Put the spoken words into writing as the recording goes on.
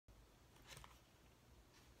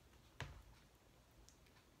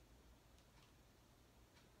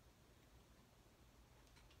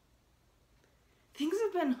things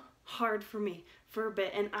have been hard for me for a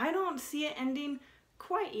bit, and I don't see it ending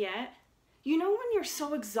quite yet. You know when you're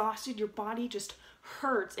so exhausted, your body just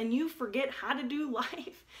hurts and you forget how to do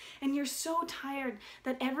life, and you're so tired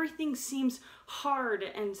that everything seems hard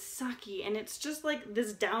and sucky, and it's just like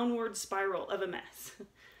this downward spiral of a mess.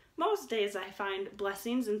 Most days I find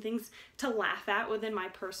blessings and things to laugh at within my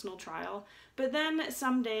personal trial, but then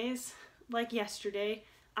some days, like yesterday,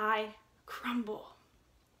 I crumble.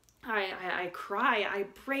 I cry, I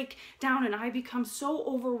break down, and I become so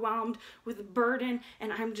overwhelmed with burden,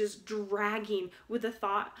 and I'm just dragging with the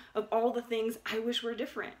thought of all the things I wish were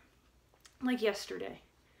different. Like yesterday.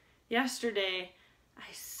 Yesterday, I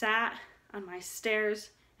sat on my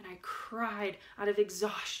stairs and I cried out of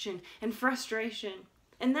exhaustion and frustration.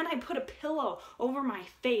 And then I put a pillow over my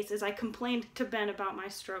face as I complained to Ben about my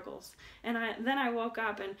struggles. And then I woke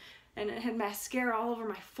up and it had mascara all over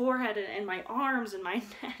my forehead and my arms and my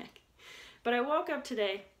neck. But I woke up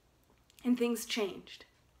today and things changed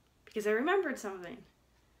because I remembered something.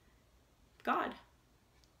 God.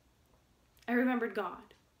 I remembered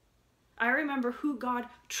God. I remember who God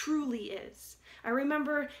truly is. I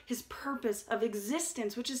remember his purpose of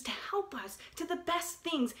existence, which is to help us to the best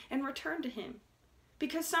things and return to him.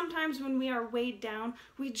 Because sometimes when we are weighed down,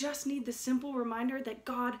 we just need the simple reminder that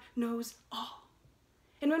God knows all.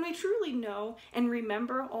 And when we truly know and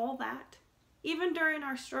remember all that, even during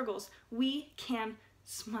our struggles, we can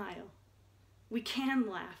smile. We can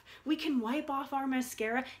laugh. We can wipe off our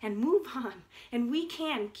mascara and move on. And we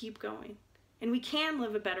can keep going. And we can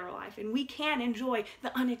live a better life. And we can enjoy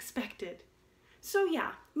the unexpected. So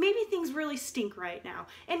yeah, maybe things really stink right now.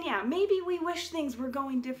 And yeah, maybe we wish things were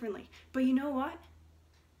going differently. But you know what?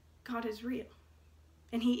 God is real.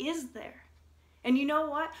 And he is there. And you know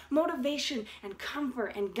what? Motivation and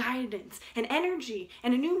comfort and guidance and energy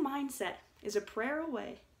and a new mindset is a prayer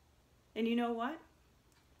away. And you know what?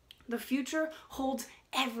 The future holds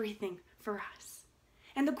everything for us.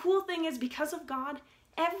 And the cool thing is, because of God,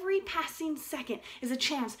 every passing second is a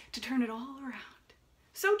chance to turn it all around.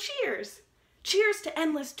 So cheers! Cheers to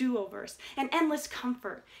endless do-overs and endless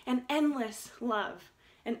comfort and endless love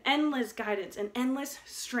and endless guidance and endless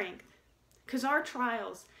strength. Because our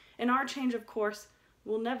trials and our change of course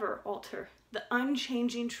will never alter the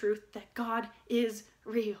unchanging truth that God is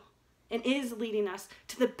real and is leading us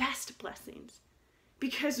to the best blessings.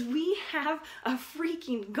 Because we have a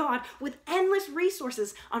freaking God with endless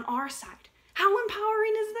resources on our side. How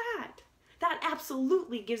empowering is that? That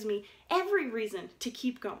absolutely gives me every reason to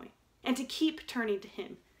keep going and to keep turning to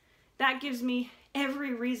him. That gives me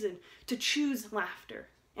every reason to choose laughter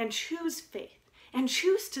and choose faith and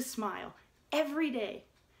choose to smile every day.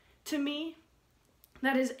 To me,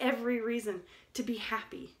 that is every reason to be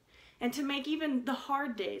happy and to make even the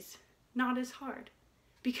hard days not as hard.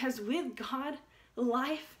 Because with God,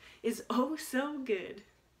 life is oh so good.